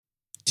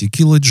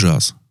Текила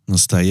Джаз.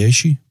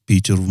 Настоящий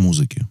Питер в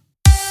музыке.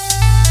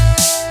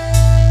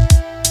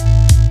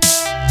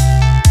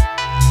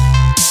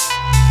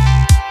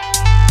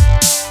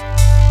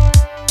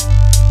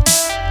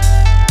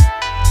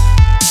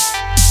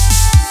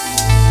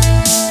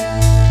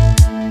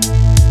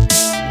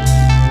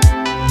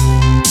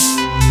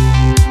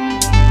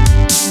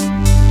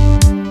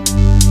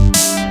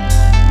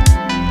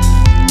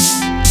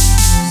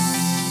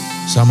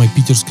 Самой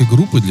питерской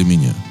группой для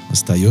меня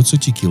остается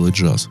Текила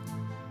Джаз.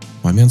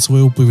 В момент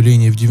своего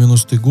появления в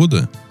 90-е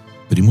годы,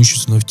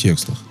 преимущественно в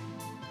текстах,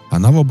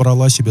 она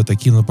вобрала в себя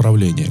такие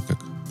направления, как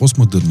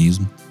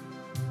постмодернизм,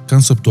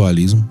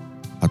 концептуализм,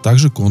 а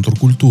также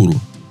контркультуру,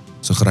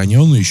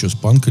 сохраненную еще с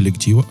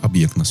панк-коллектива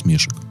 «Объект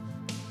насмешек».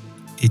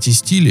 Эти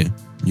стили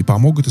не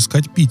помогут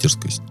искать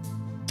питерскость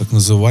в так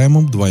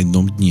называемом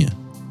двойном дне,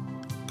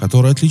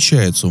 который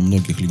отличается у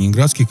многих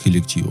ленинградских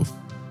коллективов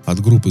от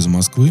групп из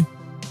Москвы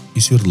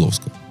и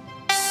Свердловска.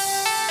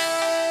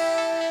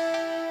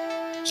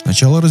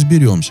 Сначала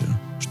разберемся,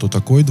 что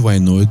такое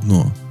двойное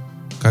дно,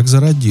 как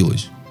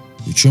зародилось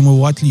и в чем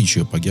его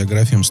отличие по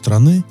географиям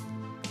страны,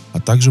 а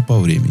также по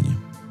времени.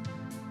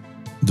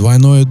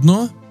 Двойное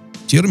дно,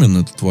 термин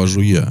этот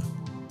ввожу я,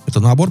 это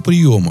набор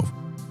приемов,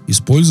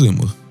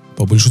 используемых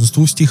по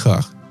большинству в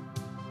стихах,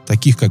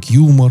 таких как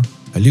юмор,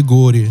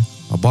 аллегории,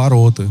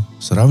 обороты,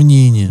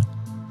 сравнения,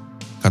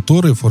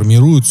 которые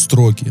формируют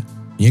строки,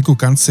 некую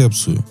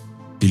концепцию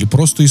или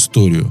просто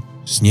историю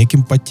с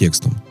неким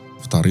подтекстом,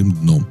 вторым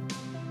дном.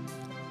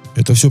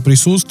 Это все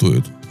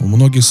присутствует у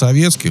многих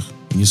советских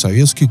и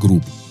несоветских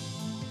групп.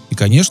 И,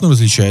 конечно,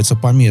 различается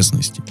по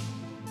местности.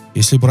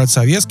 Если брать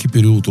советский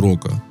период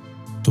рока,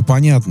 то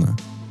понятно,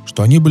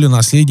 что они были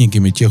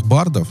наследниками тех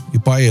бардов и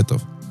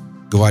поэтов,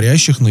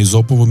 говорящих на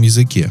эзоповом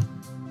языке.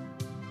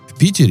 В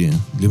Питере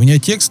для меня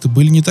тексты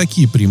были не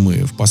такие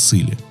прямые в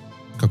посыле,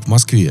 как в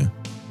Москве,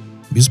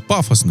 без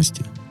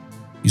пафосности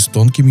и с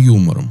тонким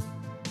юмором.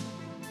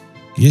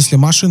 Если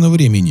 «Машина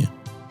времени»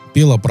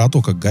 пела про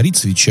то, как горит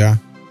свеча,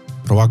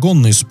 про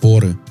вагонные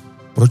споры,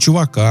 про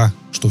чувака,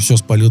 что все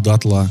спалил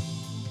дотла,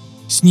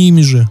 с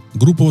ними же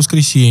группа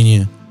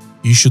 «Воскресенье»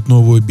 ищет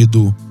новую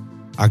беду,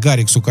 а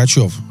Гарик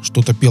Сукачев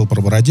что-то пел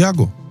про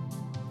бродягу,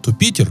 то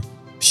Питер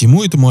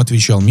всему этому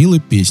отвечал милой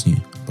песней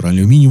про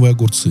алюминиевые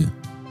огурцы,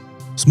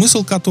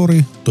 смысл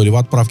которой то ли в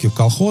отправке в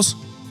колхоз,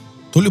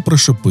 то ли про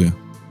шипы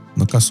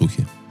на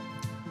косухе.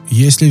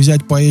 Если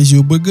взять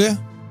поэзию БГ,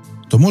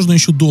 то можно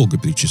еще долго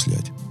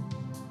перечислять.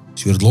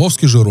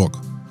 Свердловский же рок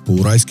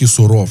по-уральски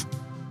суров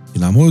и,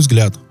 на мой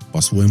взгляд,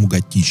 по-своему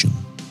готичен.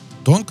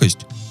 Тонкость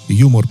и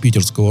юмор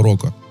питерского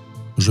рока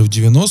уже в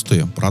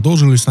 90-е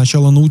продолжили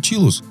сначала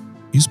Наутилус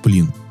и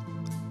Сплин,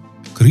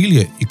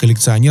 Крылья и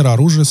коллекционер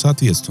оружия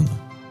соответственно.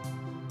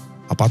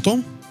 А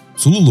потом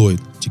Целлулоид,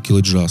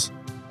 Текила Джаз.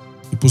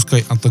 И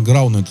пускай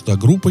андеграундной туда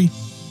группой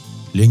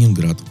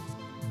Ленинград.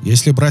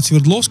 Если брать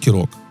Свердловский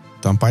рок,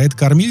 там поэт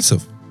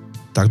Кормильцев,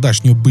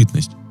 тогдашнюю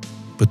бытность,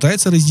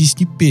 пытается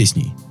разъяснить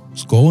песней,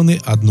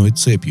 скованной одной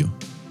цепью.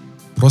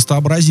 Просто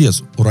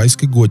образец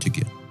уральской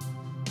готики.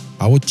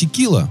 А вот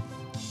Текила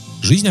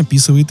жизнь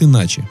описывает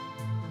иначе.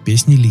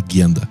 Песня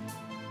легенда.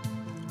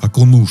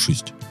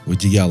 Окунувшись в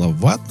одеяло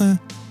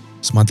ватное,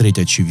 смотреть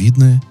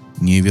очевидное,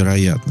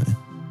 невероятное.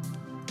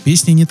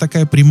 Песня не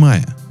такая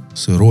прямая,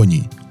 с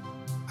иронией.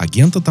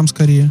 Агента там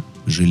скорее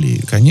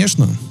жалею.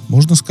 Конечно,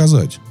 можно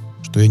сказать,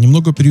 что я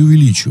немного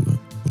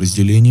преувеличиваю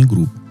разделение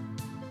групп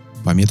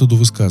по методу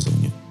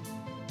высказывания.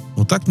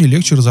 Но так мне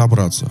легче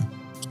разобраться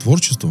с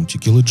творчеством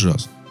Текилы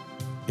Джаз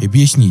и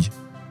объяснить,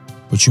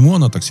 почему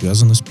она так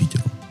связана с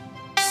Питером.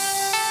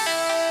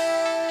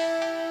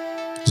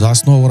 За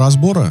основу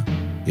разбора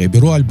я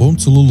беру альбом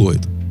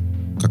 «Целлулоид»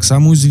 как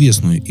самую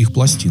известную их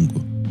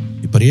пластинку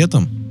и при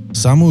этом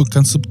самую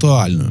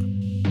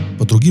концептуальную.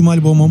 По другим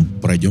альбомам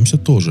пройдемся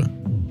тоже.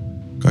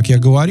 Как я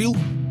говорил,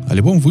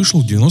 альбом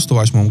вышел в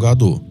 98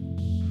 году.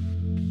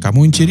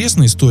 Кому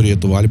интересна история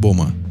этого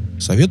альбома,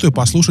 советую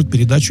послушать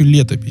передачу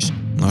 «Летопись»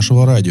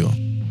 нашего радио.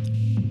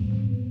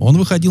 Он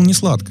выходил не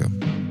сладко.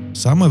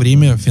 Самое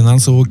время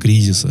финансового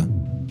кризиса.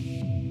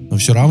 Но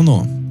все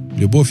равно,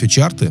 любовь и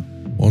чарты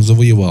он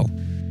завоевал.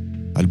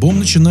 Альбом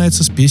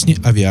начинается с песни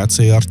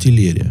 «Авиация и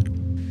артиллерия».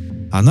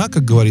 Она,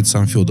 как говорит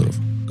сам Федоров,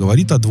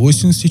 говорит о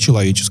двойственности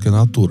человеческой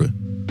натуры.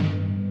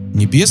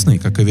 Небесной,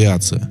 как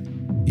авиация,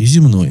 и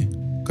земной,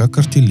 как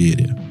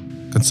артиллерия.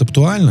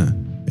 Концептуально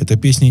эта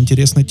песня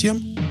интересна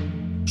тем,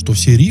 что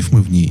все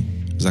рифмы в ней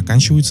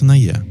заканчиваются на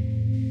 «я».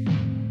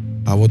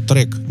 А вот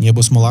трек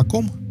 «Небо с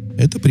молоком» —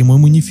 это прямой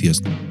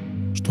манифест,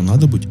 что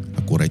надо быть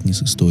аккуратней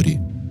с историей.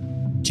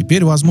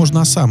 Теперь,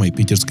 возможно, о самой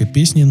питерской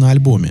песне на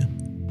альбоме.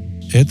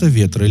 Это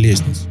 «Ветры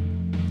лестниц».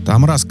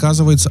 Там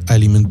рассказывается о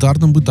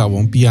элементарном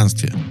бытовом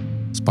пьянстве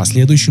с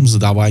последующим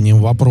задаванием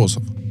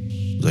вопросов.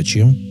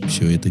 Зачем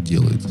все это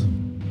делается?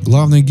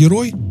 Главный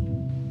герой,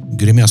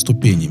 гремя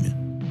ступенями,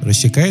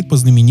 рассекает по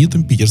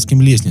знаменитым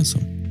питерским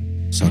лестницам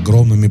с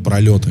огромными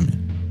пролетами,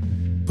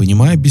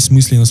 понимая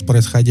бессмысленность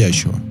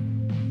происходящего.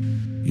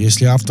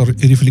 Если автор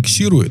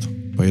рефлексирует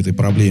по этой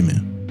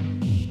проблеме,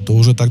 то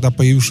уже тогда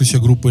появившаяся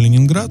группа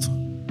 «Ленинград»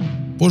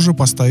 позже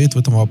поставит в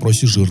этом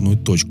вопросе жирную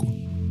точку.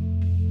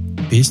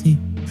 Песней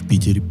в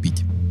Питере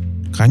пить.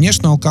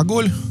 Конечно,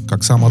 алкоголь,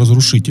 как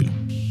саморазрушитель,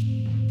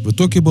 в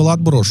итоге был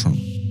отброшен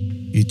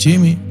и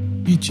теми,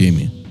 и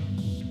теми.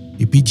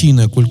 И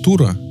питийная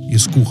культура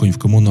из кухонь в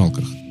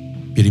коммуналках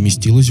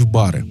переместилась в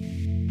бары.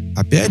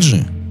 Опять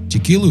же,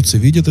 текиловцы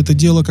видят это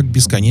дело как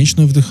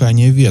бесконечное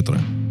вдыхание ветра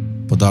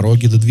по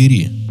дороге до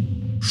двери.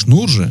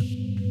 Шнур же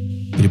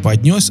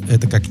преподнес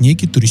это как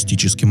некий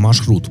туристический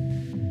маршрут.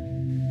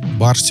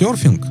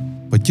 Бар-серфинг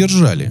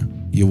поддержали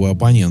его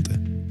оппоненты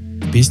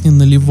в песне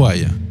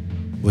 «Наливая»,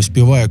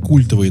 воспевая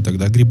культовые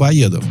тогда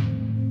Грибоедов,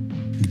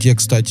 где,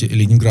 кстати,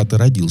 Ленинград и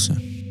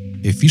родился,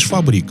 и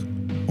Фиш-фабрик,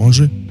 он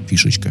же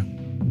Фишечка.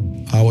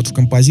 А вот в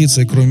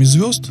композиции «Кроме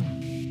звезд»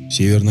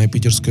 «Северная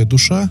питерская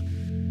душа»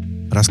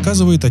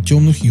 рассказывает о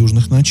темных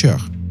южных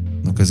ночах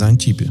на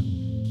Казантипе.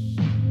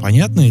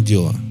 Понятное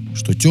дело,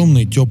 что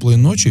темные теплые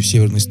ночи в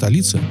северной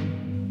столице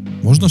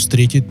можно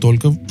встретить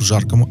только в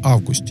жарком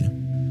августе,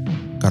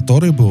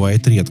 который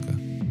бывает редко.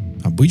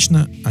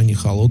 Обычно они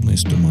холодные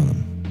с туманом.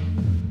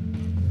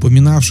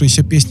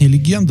 Упоминавшаяся песня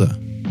 «Легенда»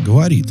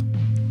 говорит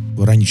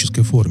в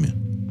иронической форме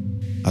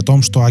о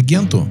том, что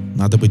агенту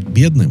надо быть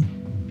бедным,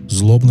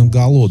 злобным,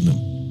 голодным,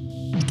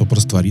 чтобы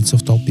раствориться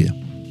в толпе.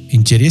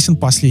 Интересен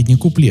последний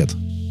куплет,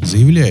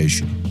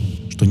 заявляющий,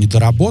 что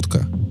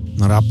недоработка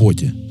на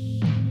работе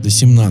до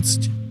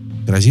 17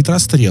 грозит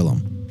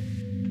расстрелом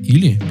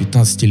или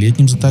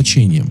 15-летним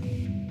заточением.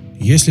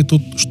 Если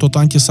тут что-то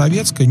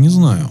антисоветское, не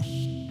знаю.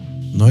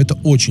 Но это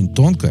очень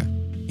тонко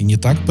и не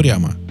так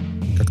прямо,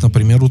 как,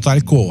 например, у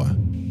Талькова.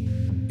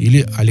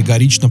 Или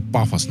аллегорично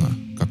пафосно,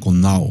 как у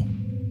Нау.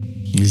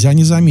 Нельзя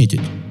не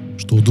заметить,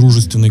 что у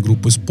дружественной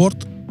группы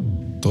 «Спорт»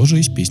 тоже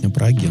есть песня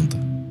про агента,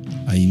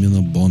 а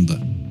именно Бонда.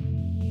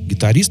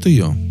 Гитарист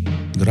ее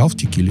играл в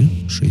 «Текиле»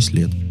 6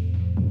 лет.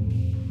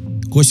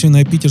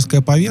 Косвенная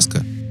питерская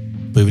повестка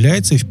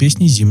появляется и в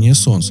песне «Зимнее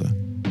солнце».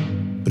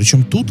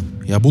 Причем тут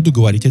я буду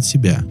говорить от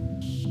себя.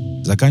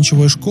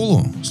 Заканчивая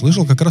школу,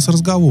 слышал как раз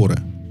разговоры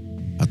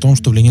о том,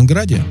 что в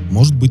Ленинграде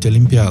может быть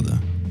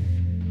Олимпиада.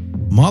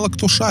 Мало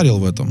кто шарил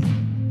в этом,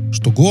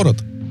 что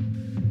город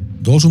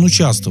должен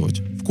участвовать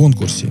в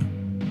конкурсе.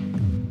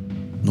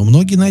 Но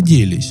многие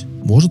надеялись,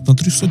 может, на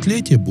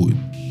 300-летие будет.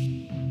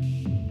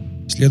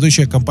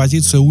 Следующая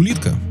композиция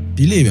 «Улитка»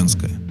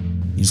 пелевинская,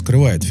 не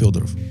скрывает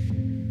Федоров.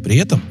 При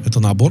этом это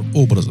набор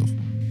образов.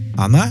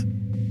 Она,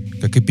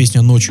 как и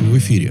песня «Ночью в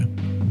эфире»,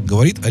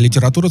 говорит о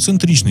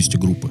литературоцентричности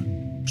группы,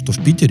 что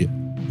в Питере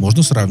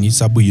можно сравнить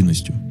с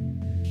обыденностью.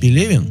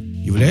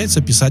 Пелевин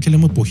является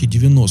писателем эпохи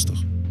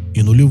 90-х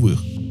и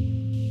нулевых.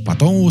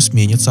 Потом его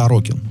сменит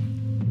Сорокин.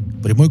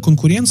 Прямой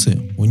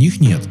конкуренции у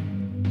них нет.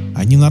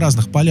 Они на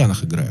разных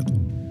полянах играют,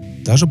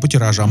 даже по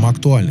тиражам и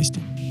актуальности.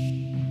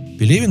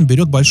 Пелевин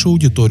берет большую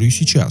аудиторию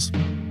сейчас,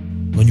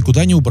 но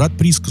никуда не убрать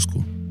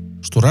присказку,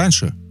 что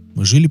раньше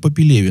мы жили по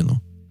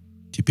Пелевину,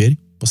 теперь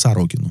по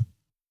Сорокину.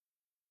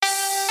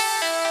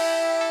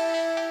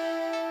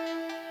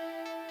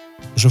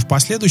 Уже в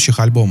последующих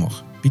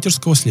альбомах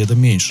питерского следа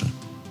меньше.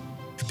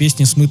 В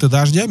песне «Смыты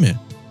дождями»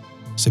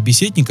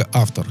 собеседника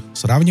автор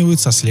сравнивает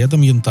со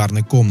следом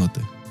янтарной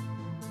комнаты.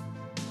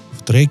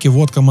 В треке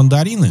 «Водка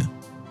мандарины»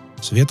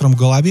 с ветром в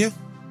голове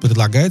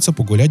предлагается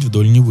погулять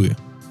вдоль Невы.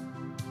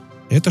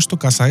 Это что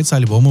касается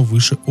альбома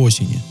 «Выше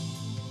осени»,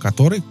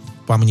 который,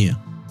 по мне,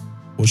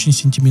 очень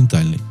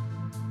сентиментальный.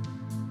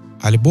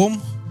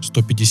 Альбом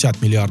 «150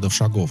 миллиардов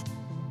шагов»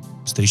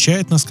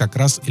 встречает нас как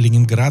раз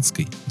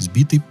ленинградской,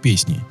 сбитой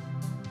песней,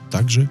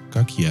 так же,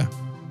 как я.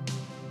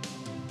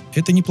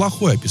 Это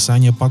неплохое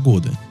описание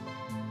погоды.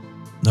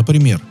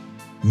 Например,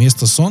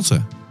 вместо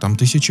солнца там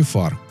 1000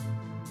 фар.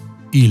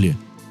 Или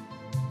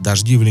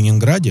 «Дожди в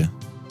Ленинграде»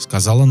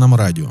 сказала нам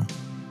радио.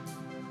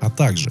 А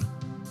также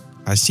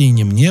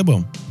 «Осенним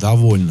небом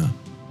довольно,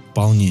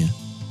 вполне.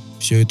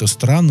 Все это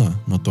странно,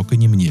 но только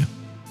не мне».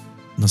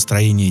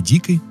 Настроение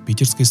дикой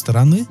питерской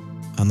стороны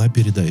она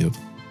передает.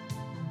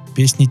 В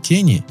песне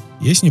 «Тени»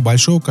 есть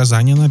небольшое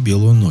указание на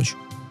белую ночь.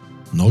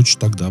 Ночь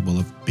тогда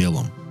была в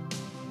белом.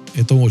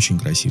 Это очень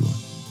красиво,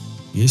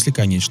 если,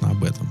 конечно,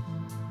 об этом.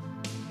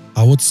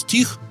 А вот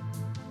стих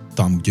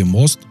 «Там, где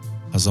мост,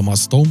 а за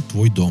мостом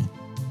твой дом».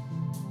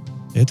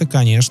 Это,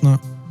 конечно,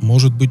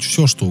 может быть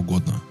все, что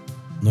угодно.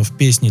 Но в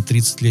песне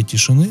 «30 лет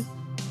тишины»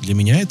 для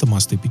меня это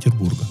мосты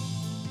Петербурга.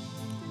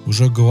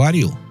 Уже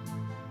говорил,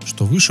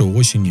 что «Выше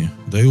осени»,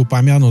 да и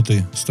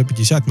упомянутые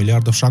 150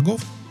 миллиардов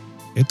шагов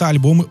 — это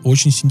альбомы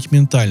очень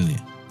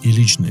сентиментальные и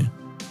личные.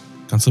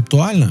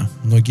 Концептуально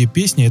многие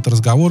песни — это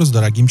разговоры с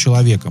дорогим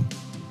человеком,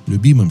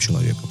 любимым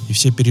человеком. И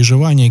все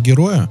переживания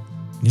героя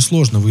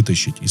несложно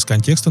вытащить из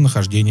контекста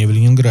нахождения в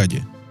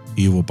Ленинграде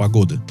и его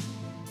погоды.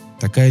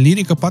 Такая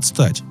лирика под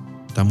стать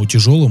тому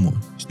тяжелому,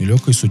 с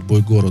нелегкой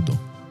судьбой городу.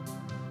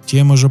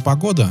 Тема же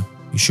 «Погода»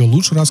 еще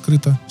лучше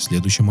раскрыта в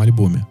следующем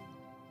альбоме.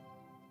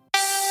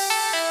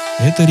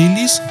 Это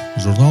релиз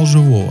журнала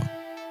 «Живого».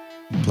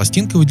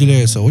 Пластинка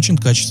выделяется очень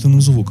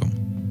качественным звуком.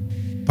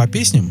 По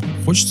песням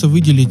хочется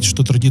выделить,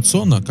 что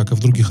традиционно, как и в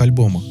других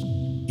альбомах,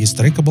 Есть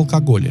трек об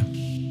алкоголе,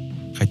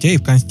 хотя и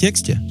в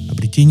контексте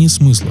обретения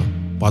смысла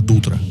под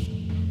утро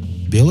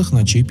белых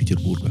ночей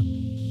Петербурга.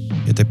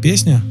 Эта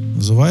песня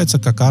называется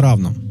 «Как о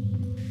равном».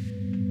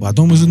 В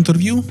одном из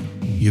интервью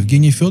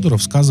Евгений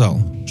Федоров сказал,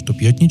 что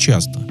пьет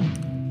нечасто,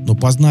 но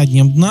по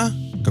знаниям дна,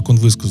 как он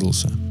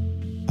высказался,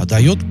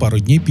 отдает пару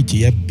дней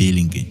питья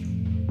беленькой.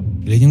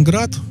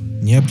 Ленинград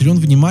не обделен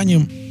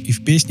вниманием и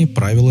в песне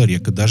 «Правила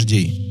рек и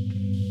дождей».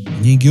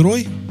 В ней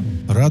герой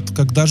рад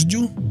как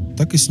дождю,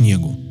 так и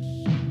снегу.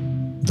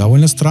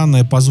 Довольно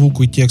странная по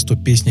звуку и тексту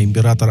песня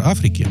 «Император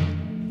Африки»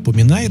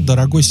 упоминает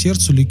дорогой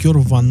сердцу ликер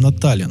 «Ванна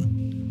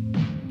Таллин».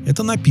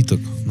 Это напиток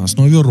на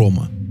основе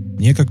рома.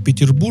 Мне, как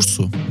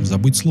петербуржцу,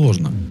 забыть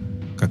сложно,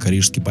 как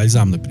рижский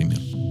бальзам, например.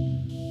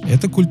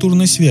 Это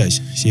культурная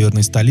связь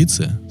северной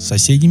столицы с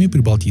соседними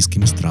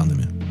прибалтийскими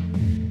странами.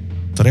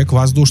 Трек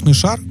 «Воздушный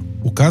шар»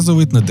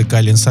 указывает на ДК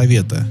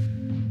Ленсовета.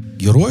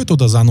 Героя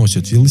туда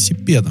заносят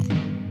велосипедом,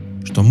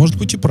 что может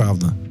быть и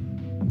правда.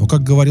 Но,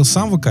 как говорил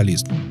сам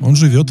вокалист, он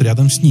живет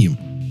рядом с ним.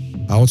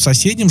 А вот в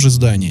соседнем же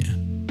здании,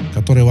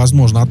 которое,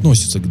 возможно,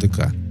 относится к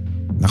ДК,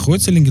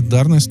 находится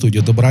легендарная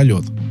студия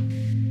 «Добролет».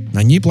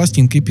 На ней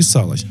пластинка и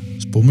писалась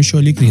с помощью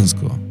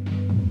Аликринского.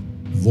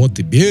 «Вот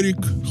и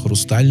берег,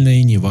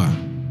 хрустальная Нева,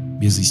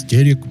 без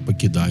истерик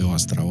покидаю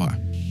острова».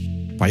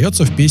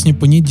 Поется в песне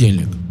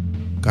 «Понедельник»,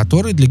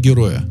 который для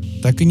героя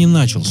так и не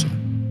начался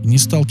и не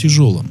стал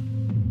тяжелым.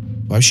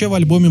 Вообще в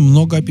альбоме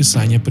много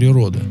описания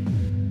природы,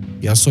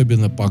 и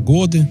особенно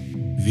погоды,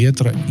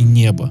 ветра и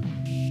неба.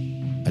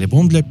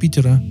 Альбом для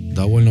Питера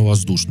довольно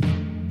воздушный.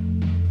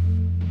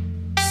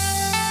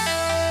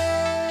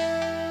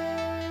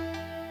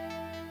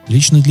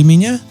 Лично для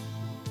меня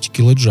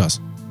текила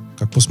джаз,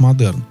 как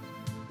постмодерн,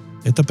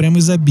 это прям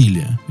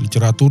изобилие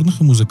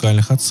литературных и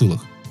музыкальных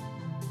отсылок.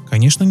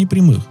 Конечно, не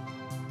прямых,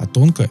 а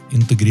тонко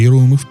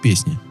интегрируемых в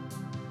песни.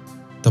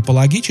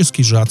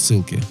 Топологические же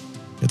отсылки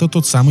 – это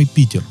тот самый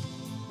Питер,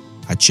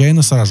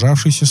 отчаянно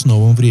сражавшийся с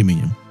новым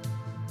временем.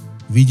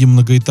 В виде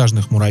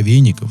многоэтажных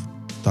муравейников,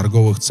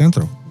 торговых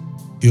центров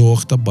и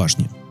Охта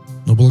башни.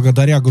 Но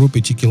благодаря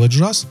группе Текила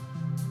Джаз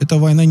эта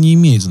война не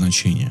имеет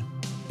значения.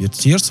 Ведь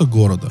сердце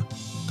города,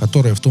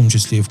 которое в том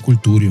числе и в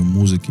культуре, в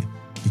музыке,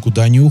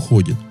 никуда не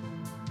уходит.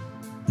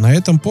 На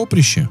этом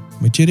поприще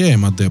мы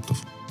теряем адептов.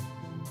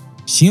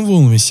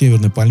 Символами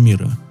Северной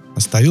Пальмиры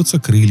остаются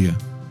крылья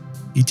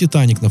и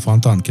Титаник на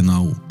фонтанке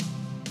на У,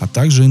 а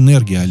также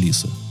энергия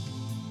Алисы.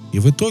 И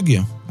в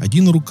итоге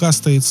один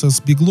рукастается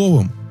с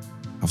Бегловым,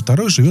 а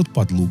второй живет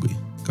под Лугой,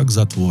 как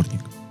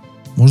затворник.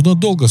 Можно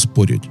долго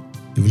спорить,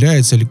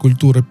 является ли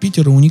культура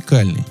Питера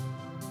уникальной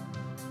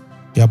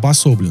и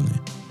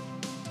обособленной.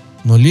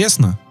 Но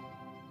лестно,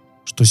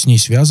 что с ней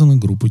связаны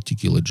группы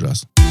Текила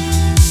Джаз.